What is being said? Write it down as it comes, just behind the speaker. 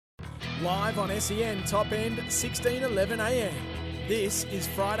Live on SEN Top End, 16:11am. This is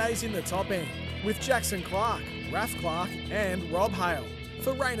Fridays in the Top End with Jackson Clark, Raph Clark and Rob Hale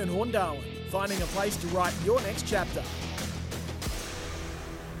for Rain and Horndarwin, finding a place to write your next chapter.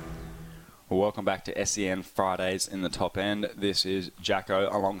 Well, welcome back to SEN Fridays in the Top End. This is Jacko.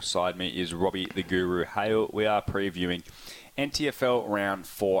 Alongside me is Robbie the Guru Hale. We are previewing NTFL Round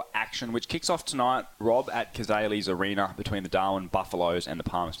 4 action, which kicks off tonight, Rob, at Kazali's Arena between the Darwin Buffaloes and the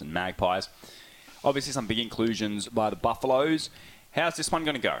Palmerston Magpies. Obviously some big inclusions by the Buffaloes. How's this one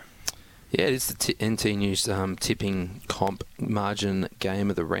going to go? Yeah, it's the NT News tipping comp margin game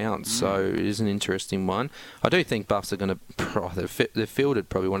of the round, so it is an interesting one. I do think Buffs are going to... They've fielded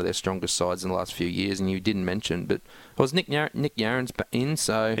probably one of their strongest sides in the last few years, and you didn't mention, but Nick Yarren's in,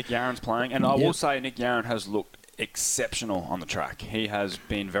 so... Nick Yarren's playing, and I will say Nick Yarren has looked exceptional on the track. He has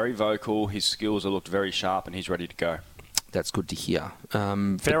been very vocal, his skills have looked very sharp, and he's ready to go. That's good to hear.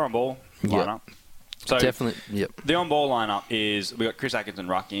 Fair on ball lineup. Yep. So definitely, yep. The on-ball lineup is, we've got Chris Atkinson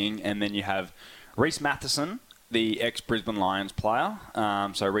rucking, and then you have Reece Matheson, the ex-Brisbane Lions player.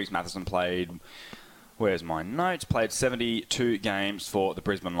 So Reece Matheson played, where's my notes, played 72 games for the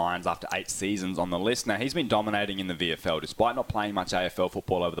Brisbane Lions after 8 seasons on the list. Now, he's been dominating in the VFL, despite not playing much AFL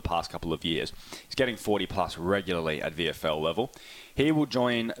football over the past couple of years. He's getting 40-plus regularly at VFL level. He will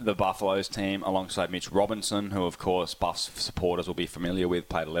join the Buffaloes team alongside Mitch Robinson, who, of course, Buffs supporters will be familiar with,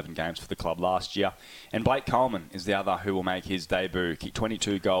 played 11 games for the club last year. And Blake Coleman is the other who will make his debut. Kicked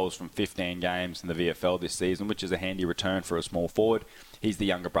 22 goals from 15 games in the VFL this season, which is a handy return for a small forward. He's the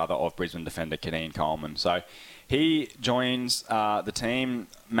younger brother of Brisbane defender Kadeen Coleman. So he joins the team.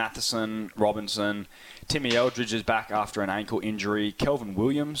 Matheson, Robinson, Timmy Eldridge is back after an ankle injury. Kelvin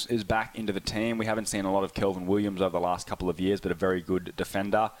Williams is back into the team. We haven't seen a lot of Kelvin Williams over the last couple of years, but a very good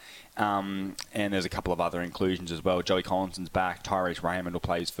defender. And there's a couple of other inclusions as well. Joey Collinson's back. Tyrese Raymond will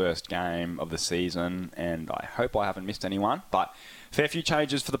play his first game of the season. And I hope I haven't missed anyone. But fair few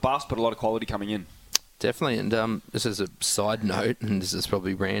changes for the Buffs, but a lot of quality coming in. Definitely. And this is a side note, and this is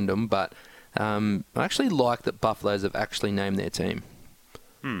probably random, but I actually like that Buffaloes have actually named their team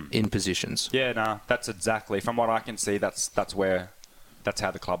in positions. Yeah, no, that's exactly, from what I can see, that's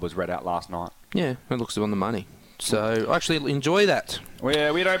how the club was read out last night. Yeah, it looks on the money. So I actually enjoy that. We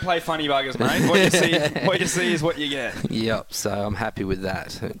don't play funny buggers, mate. What you see is what you get. Yep, so I'm happy with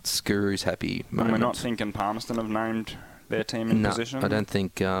that. Guru's happy moment. And we're not thinking Palmerston have named their team in position? I don't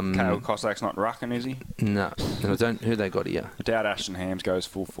think... Kale Cossack's not rucking, is he? No. I don't. Who they got here? I doubt Ashton Hams goes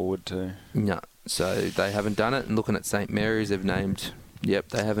full forward too. No. So they haven't done it. And looking at St Mary's, they've named...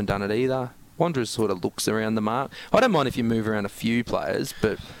 Yep, they haven't done it either. Wanderers sort of looks around the mark. I don't mind if you move around a few players,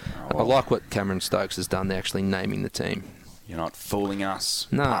 but I like what Cameron Stokes has done. They're actually naming the team. You're not fooling us,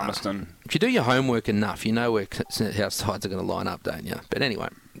 no. Palmerston. If you do your homework enough, you know how sides are going to line up, don't you? But anyway,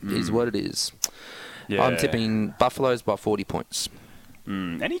 it is what it is. Yeah. I'm tipping Buffaloes by 40 points.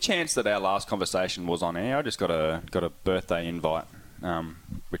 Any chance that our last conversation was on air? I just got a birthday invite,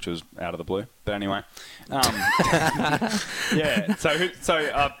 which was out of the blue. But anyway, yeah. So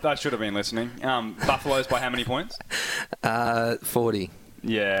I should have been listening. Buffaloes by how many points? 40.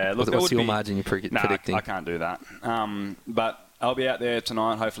 Yeah. Look, what's your margin you're predicting? I can't do that. But I'll be out there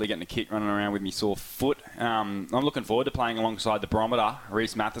tonight, hopefully getting a kick running around with me sore foot. I'm looking forward to playing alongside the barometer,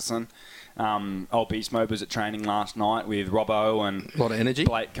 Reece Matheson. Old Beast Mode was at training last night with Robbo and a lot of energy.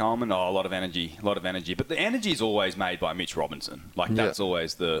 Blake Coleman. A lot of energy. But the energy is always made by Mitch Robinson. That's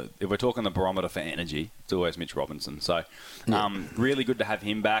always if we're talking the barometer for energy, it's always Mitch Robinson. So really good to have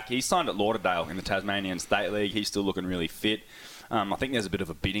him back. He's signed at Lauderdale in the Tasmanian State League. He's still looking really fit. I think there's a bit of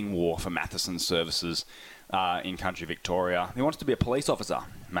a bidding war for Matheson's services in country Victoria. He wants to be a police officer,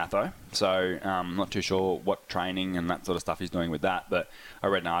 Matho. So I'm not too sure what training and that sort of stuff he's doing with that. But I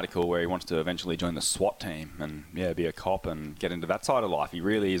read an article where he wants to eventually join the SWAT team and be a cop and get into that side of life. He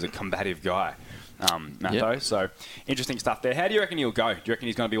really is a combative guy, Matho. Yep. So interesting stuff there. How do you reckon he'll go? Do you reckon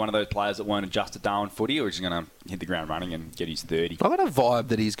he's going to be one of those players that won't adjust to Darwin footy, or is he going to hit the ground running and get his 30? I've got a vibe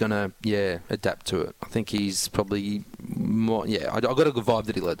that he's going to, adapt to it. I think he's probably more, I've got a good vibe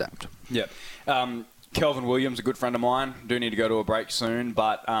that he'll adapt. Yeah. Kelvin Williams, a good friend of mine. Do need to go to a break soon,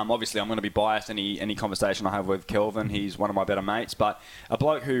 but obviously I'm going to be biased any conversation I have with Kelvin. He's one of my better mates, but a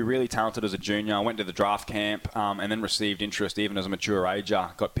bloke who really talented as a junior, went to the draft camp and then received interest even as a mature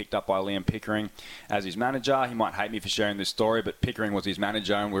ager. Got picked up by Liam Pickering as his manager. He might hate me for sharing this story, but Pickering was his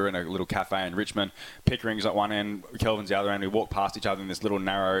manager and we were in a little cafe in Richmond. Pickering's at one end, Kelvin's the other end. We walked past each other in this little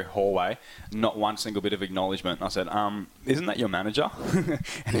narrow hallway. Not one single bit of acknowledgement. I said, isn't that your manager?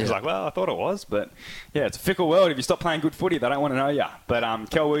 And he was like, well, I thought it was, but... Yeah, it's a fickle world. If you stop playing good footy, they don't want to know you. But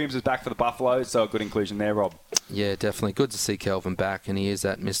Kel Williams is back for the Buffaloes, so a good inclusion there, Rob. Yeah, definitely. Good to see Kelvin back, and he is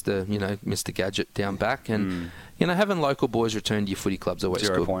that Mr. Gadget down back. And, having local boys return to your footy club's always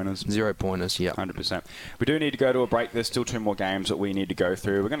good. 0 pointers. 0 pointers, yeah. 100%. We do need to go to a break. There's still 2 more games that we need to go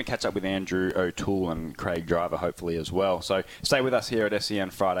through. We're going to catch up with Andrew O'Toole and Craig Driver, hopefully, as well. So stay with us here at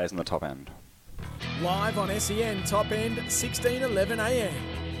SEN Fridays in the Top End. Live on SEN Top End, 16:11 a.m.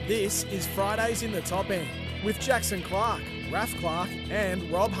 This is Fridays in the Top End with Jackson Clark, Raph Clark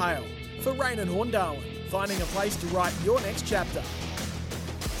and Rob Hale for Rain and Horndarwin, finding a place to write your next chapter.